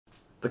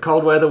The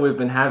cold weather we've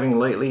been having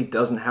lately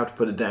doesn't have to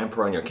put a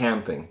damper on your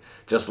camping.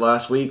 Just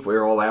last week we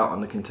were all out on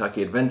the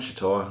Kentucky Adventure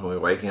Tour and we were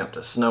waking up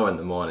to snow in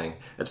the morning.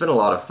 It's been a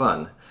lot of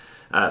fun.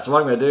 So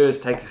what I'm going to do is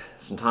take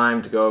some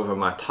time to go over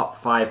my top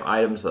 5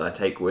 items that I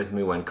take with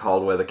me when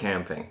cold weather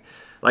camping.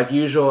 Like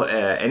usual,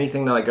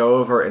 anything that I go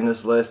over in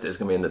this list is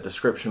going to be in the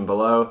description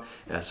below.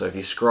 So if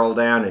you scroll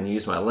down and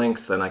use my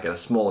links, then I get a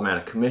small amount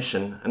of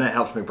commission, and that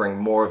helps me bring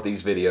more of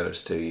these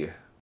videos to you.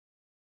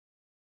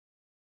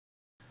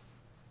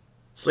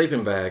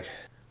 Sleeping bag.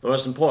 The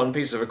most important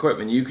piece of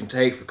equipment you can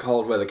take for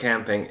cold weather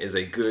camping is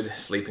a good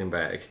sleeping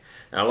bag.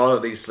 Now a lot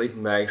of these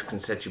sleeping bags can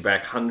set you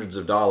back hundreds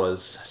of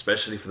dollars,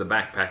 especially for the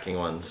backpacking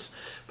ones.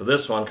 But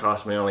this one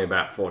cost me only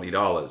about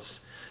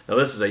 $40. Now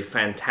this is a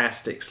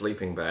fantastic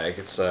sleeping bag.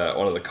 It's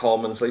one of the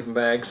Coleman sleeping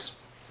bags.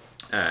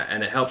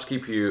 And it helps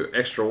keep you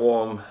extra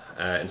warm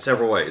in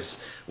several ways.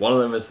 One of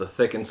them is the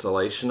thick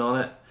insulation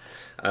on it.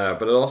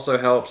 But it also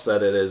helps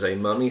that it is a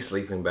mummy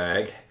sleeping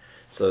bag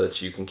so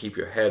that you can keep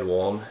your head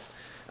warm.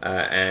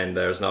 And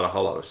there's not a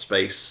whole lot of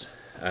space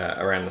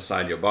around the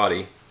side of your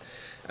body.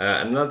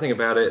 And another thing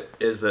about it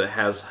is that it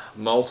has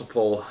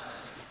multiple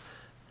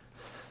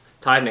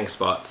tightening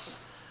spots.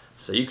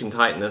 So you can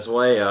tighten this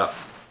way up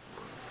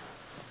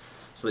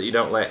so that you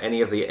don't let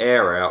any of the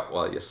air out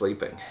while you're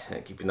sleeping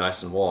and keep you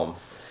nice and warm.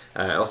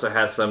 It also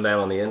has some down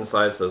on the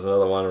inside, so there's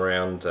another one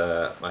around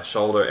my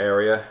shoulder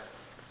area,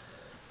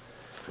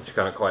 which you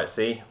can't quite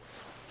see.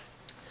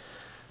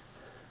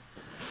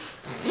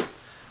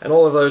 And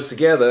all of those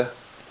together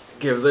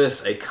give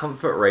this a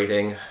comfort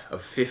rating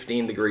of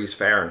 15 degrees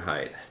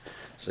Fahrenheit.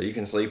 So you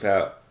can sleep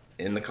out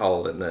in the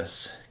cold in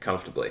this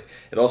comfortably.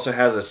 It also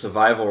has a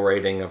survival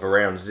rating of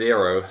around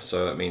 0,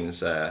 so it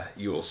means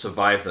you will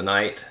survive the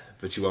night,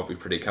 but you won't be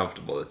pretty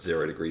comfortable at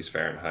 0 degrees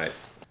Fahrenheit.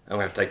 I'm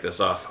gonna have to take this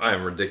off. I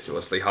am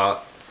ridiculously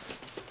hot.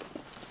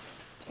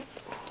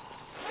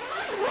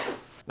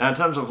 Now in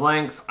terms of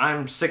length,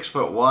 I'm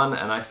 6'1"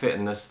 and I fit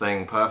in this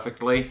thing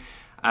perfectly.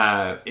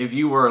 If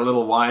you were a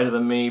little wider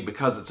than me,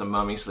 because it's a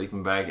mummy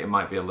sleeping bag, it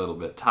might be a little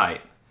bit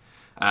tight.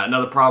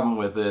 Another problem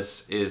with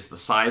this is the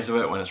size of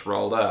it when it's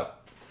rolled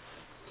up.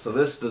 So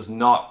this does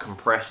not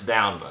compress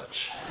down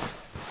much.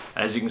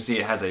 As you can see,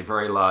 it has a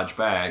very large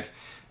bag.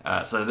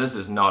 So this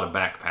is not a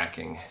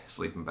backpacking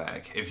sleeping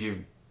bag. If you're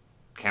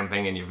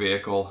camping in your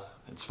vehicle,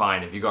 it's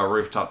fine. If you've got a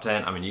rooftop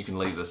tent, I mean, you can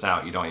leave this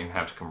out. You don't even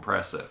have to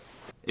compress it.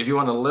 If you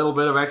want a little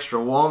bit of extra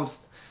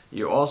warmth,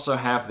 you also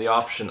have the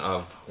option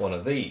of one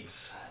of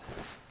these.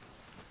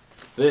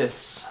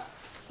 This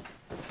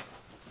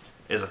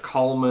is a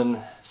Coleman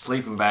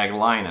sleeping bag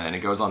liner, and it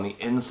goes on the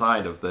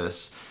inside of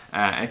this.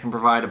 And it can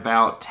provide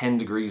about 10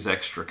 degrees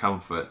extra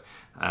comfort.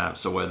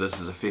 So where this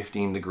is a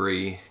 15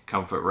 degree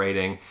comfort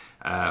rating,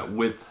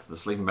 with the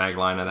sleeping bag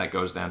liner that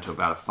goes down to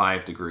about a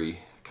 5 degree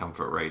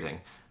comfort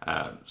rating.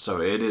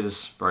 So it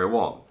is very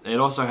warm. It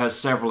also has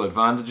several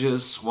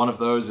advantages. One of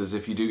those is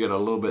if you do get a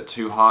little bit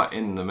too hot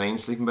in the main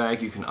sleeping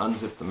bag, you can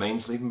unzip the main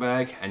sleeping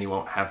bag and you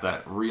won't have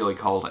that really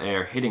cold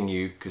air hitting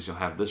you because you'll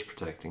have this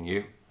protecting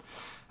you.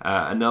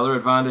 Another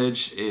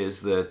advantage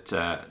is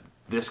that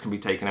this can be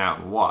taken out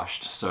and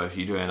washed. So if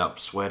you do end up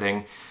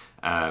sweating,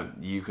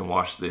 you can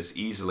wash this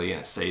easily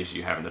and it saves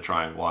you having to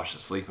try and wash the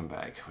sleeping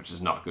bag, which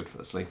is not good for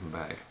the sleeping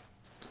bag.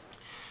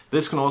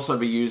 This can also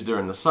be used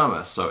during the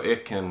summer, so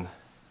it can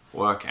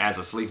work as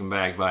a sleeping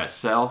bag by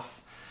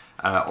itself,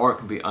 or it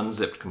can be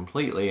unzipped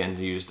completely and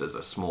used as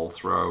a small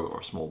throw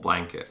or small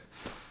blanket.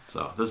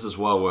 So this is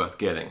well worth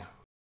getting.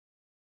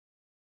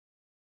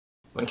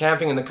 When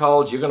camping in the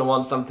cold, you're going to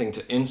want something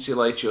to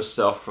insulate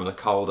yourself from the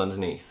cold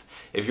underneath.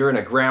 If you're in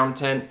a ground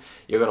tent,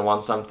 you're going to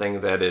want something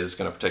that is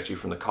going to protect you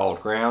from the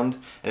cold ground.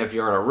 And if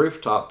you're in a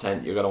rooftop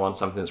tent, you're going to want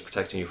something that's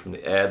protecting you from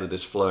the air that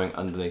is flowing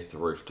underneath the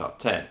rooftop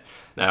tent.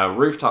 Now,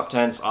 rooftop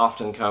tents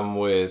often come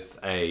with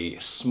a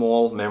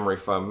small memory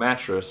foam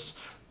mattress,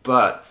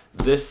 but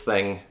this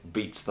thing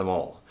beats them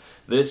all.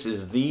 This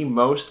is the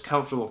most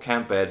comfortable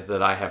camp bed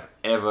that I have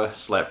ever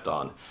slept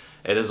on.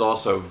 It is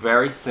also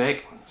very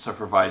thick, so it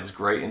provides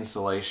great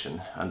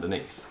insulation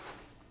underneath.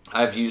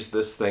 I've used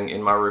this thing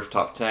in my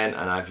rooftop tent,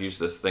 and I've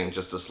used this thing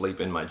just to sleep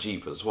in my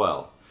Jeep as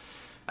well.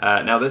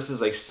 Now this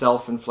is a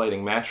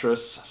self-inflating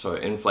mattress, so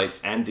it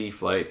inflates and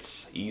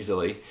deflates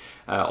easily.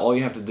 All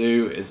you have to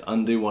do is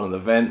undo one of the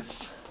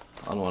vents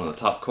on one of the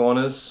top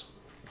corners,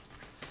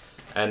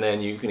 and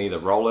then you can either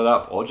roll it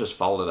up or just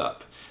fold it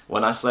up.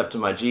 When I slept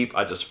in my Jeep,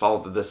 I just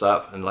folded this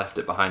up and left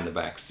it behind the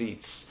back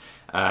seats.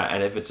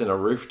 And if it's in a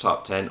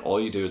rooftop tent, all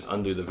you do is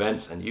undo the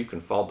vents and you can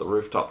fold the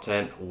rooftop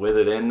tent with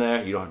it in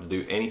there. You don't have to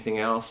do anything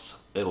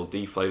else. It'll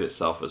deflate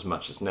itself as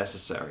much as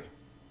necessary.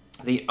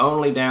 The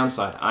only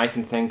downside I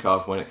can think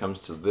of when it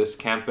comes to this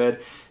camp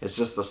bed is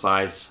just the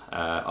size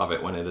of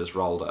it when it is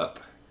rolled up.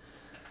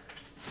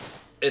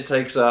 It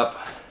takes up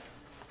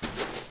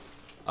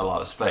a lot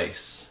of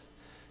space.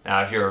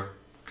 Now if you're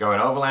going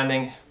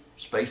overlanding,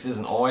 space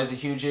isn't always a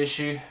huge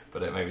issue,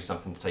 but it may be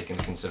something to take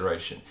into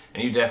consideration.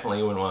 And you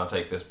definitely wouldn't want to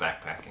take this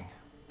backpacking.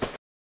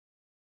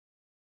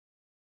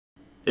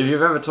 If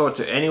you've ever talked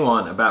to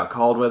anyone about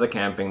cold weather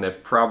camping,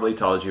 they've probably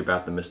told you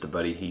about the Mr.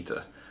 Buddy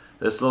heater.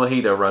 This little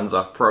heater runs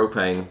off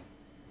propane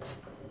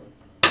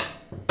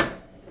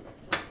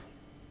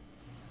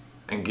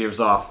and gives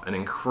off an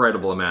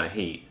incredible amount of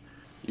heat.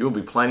 You will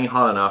be plenty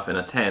hot enough in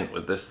a tent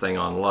with this thing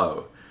on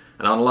low.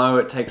 And on low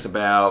it takes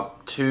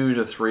about 2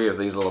 to 3 of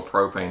these little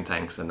propane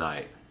tanks a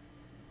night.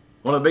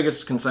 One of the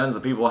biggest concerns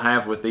that people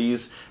have with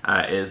these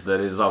is that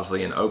it is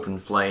obviously an open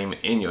flame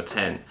in your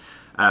tent.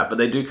 But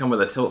they do come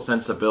with a tilt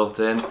sensor built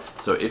in,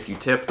 so if you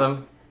tip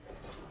them,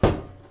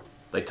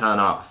 they turn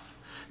off.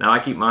 Now I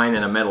keep mine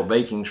in a metal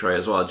baking tray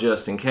as well,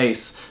 just in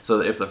case, so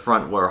that if the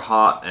front were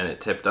hot and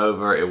it tipped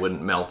over, it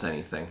wouldn't melt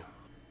anything.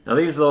 Now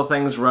these little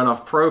things run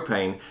off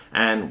propane,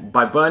 and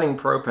by burning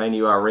propane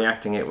you are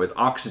reacting it with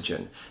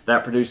oxygen.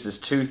 That produces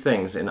 2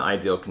 things in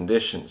ideal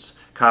conditions: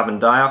 carbon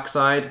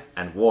dioxide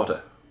and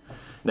water.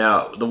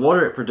 Now the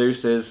water it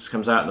produces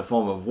comes out in the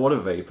form of water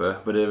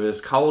vapor, but if it's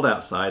cold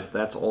outside,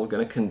 that's all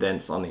going to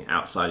condense on the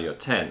outside of your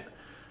tent.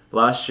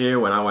 Last year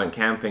when I went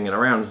camping in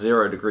around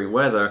 0-degree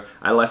weather,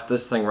 I left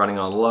this thing running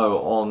on low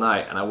all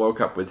night and I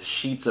woke up with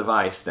sheets of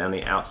ice down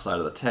the outside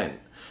of the tent.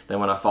 Then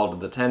when I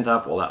folded the tent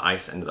up, all that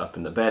ice ended up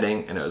in the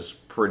bedding and it was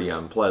pretty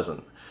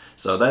unpleasant.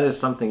 So that is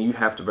something you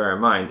have to bear in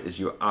mind, is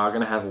you are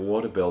going to have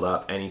water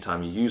buildup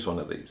anytime you use one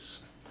of these.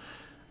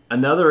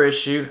 Another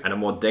issue, and a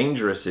more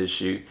dangerous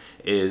issue,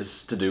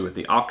 is to do with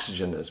the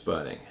oxygen that's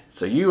burning.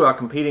 So you are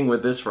competing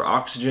with this for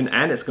oxygen,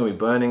 and it's going to be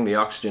burning the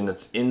oxygen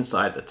that's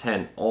inside the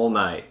tent all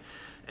night.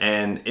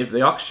 And if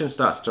the oxygen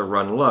starts to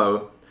run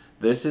low,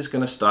 this is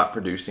going to start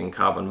producing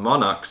carbon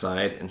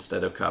monoxide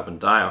instead of carbon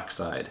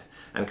dioxide.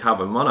 And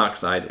carbon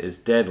monoxide is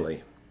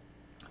deadly.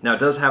 Now it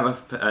does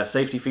have a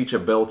safety feature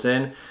built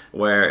in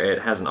where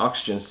it has an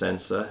oxygen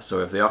sensor,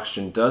 so if the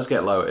oxygen does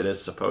get low, it is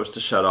supposed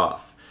to shut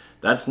off.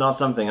 That's not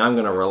something I'm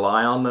going to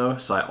rely on though,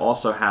 so I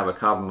also have a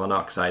carbon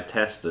monoxide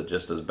tester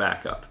just as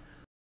backup.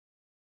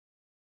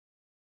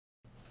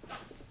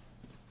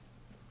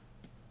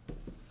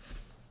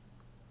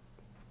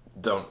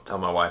 Don't tell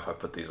my wife I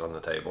put these on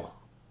the table.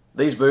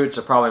 These boots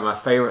are probably my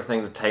favorite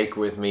thing to take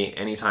with me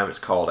anytime it's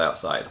cold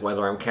outside,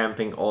 whether I'm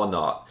camping or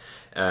not.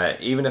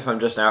 Even if I'm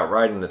just out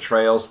riding the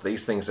trails,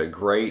 these things are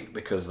great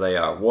because they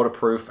are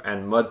waterproof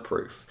and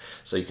mudproof,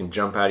 so you can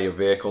jump out of your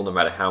vehicle no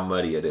matter how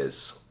muddy it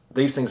is.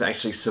 These things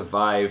actually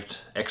survived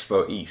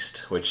Expo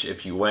East, which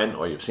if you went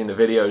or you've seen the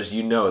videos,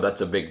 you know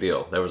that's a big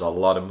deal. There was a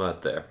lot of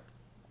mud there.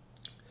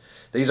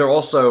 These are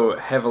also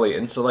heavily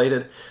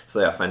insulated, so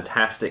they are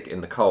fantastic in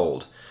the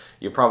cold.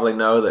 You probably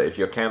know that if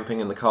you're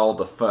camping in the cold,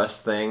 the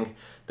first thing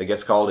that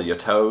gets cold are your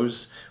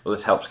toes. Well,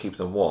 this helps keep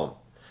them warm.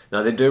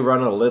 Now they do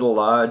run a little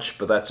large,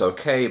 but that's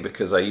okay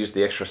because I use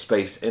the extra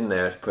space in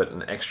there to put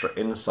an extra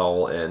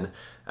insole in,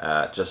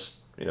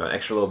 just an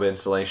extra little bit of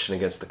insulation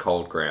against the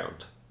cold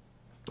ground.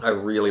 I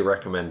really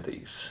recommend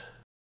these.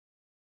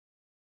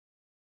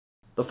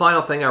 The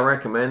final thing I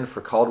recommend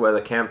for cold weather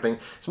camping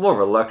is more of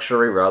a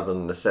luxury rather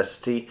than a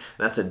necessity,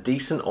 and that's a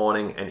decent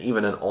awning and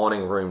even an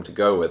awning room to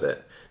go with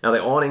it. Now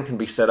the awning can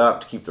be set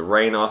up to keep the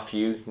rain off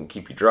you and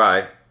keep you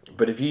dry,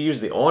 but if you use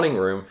the awning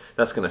room,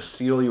 that's going to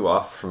seal you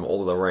off from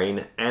all of the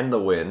rain and the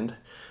wind,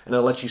 and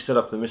it'll let you set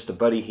up the Mr.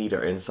 Buddy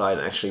heater inside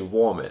and actually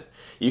warm it.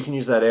 You can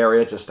use that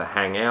area just to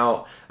hang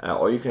out,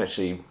 or you can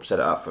actually set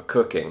it up for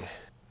cooking.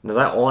 Now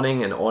that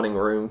awning and awning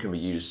room can be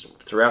used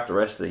throughout the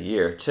rest of the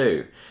year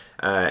too.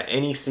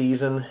 Any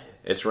season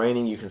it's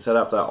raining, you can set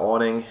up that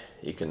awning,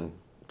 you can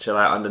chill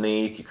out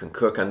underneath, you can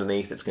cook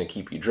underneath, it's going to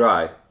keep you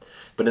dry.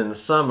 But in the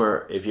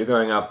summer, if you're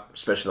going up,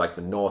 especially like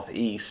the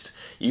northeast,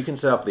 you can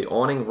set up the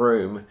awning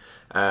room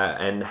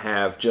and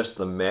have just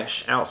the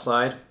mesh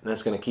outside, and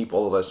that's going to keep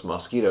all of those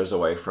mosquitoes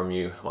away from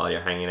you while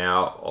you're hanging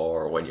out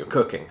or when you're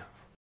cooking.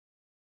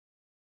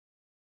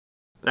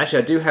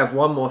 Actually, I do have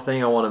one more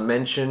thing I want to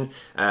mention,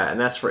 and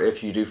that's for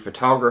if you do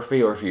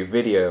photography or if you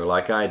video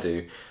like I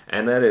do,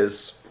 and that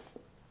is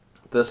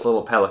this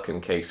little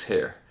Pelican case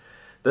here.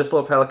 This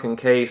little Pelican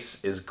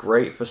case is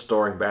great for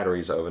storing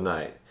batteries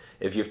overnight.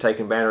 If you've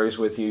taken batteries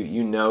with you,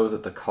 you know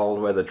that the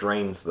cold weather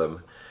drains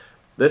them.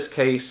 This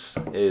case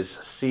is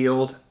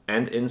sealed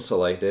and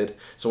insulated,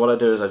 so what I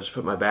do is I just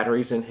put my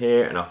batteries in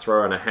here and I'll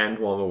throw in a hand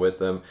warmer with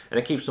them, and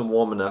it keeps them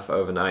warm enough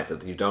overnight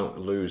that you don't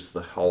lose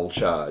the whole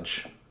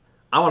charge.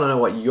 I want to know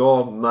what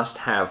your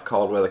must-have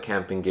cold weather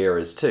camping gear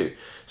is too.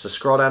 So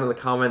scroll down in the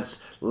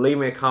comments, leave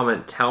me a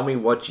comment, tell me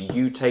what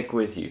you take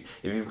with you.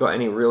 If you've got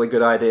any really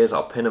good ideas,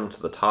 I'll pin them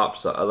to the top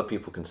so other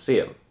people can see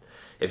them.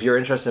 If you're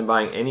interested in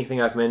buying anything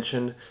I've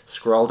mentioned,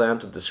 scroll down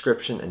to the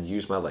description and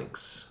use my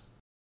links.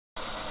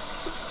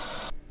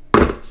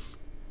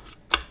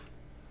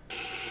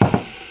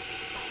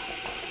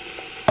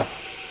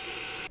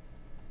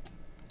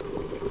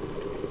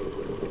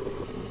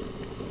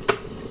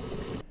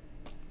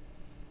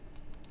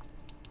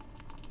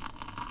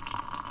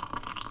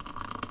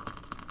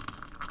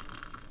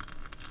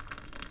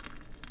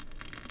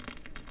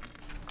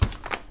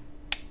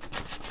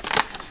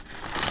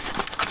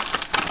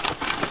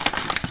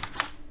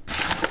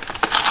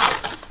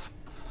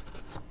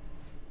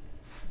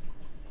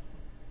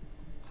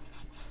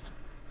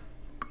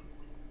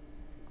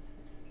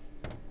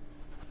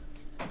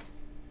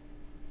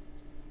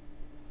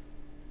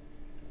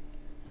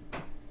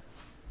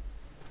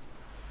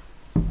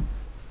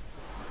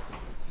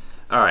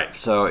 Alright,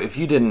 so if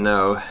you didn't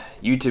know,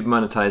 YouTube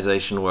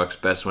monetization works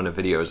best when a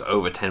video is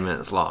over 10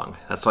 minutes long.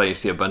 That's why you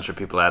see a bunch of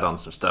people add on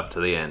some stuff to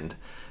the end.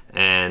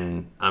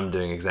 And I'm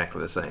doing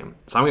exactly the same.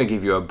 So I'm going to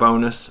give you a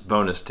bonus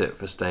tip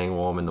for staying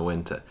warm in the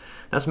winter.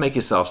 Let's make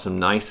yourself some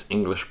nice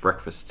English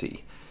breakfast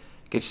tea.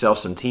 Get yourself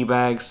some tea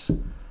bags,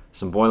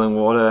 some boiling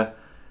water,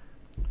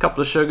 a couple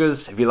of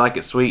sugars. If you like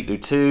it sweet, do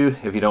 2.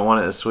 If you don't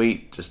want it as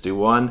sweet, just do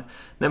 1.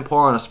 Then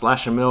pour on a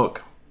splash of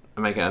milk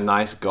and make it a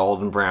nice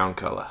golden brown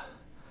color.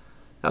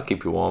 That'll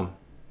keep you warm.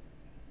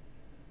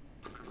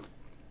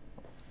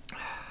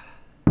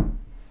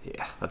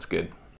 Yeah, that's good.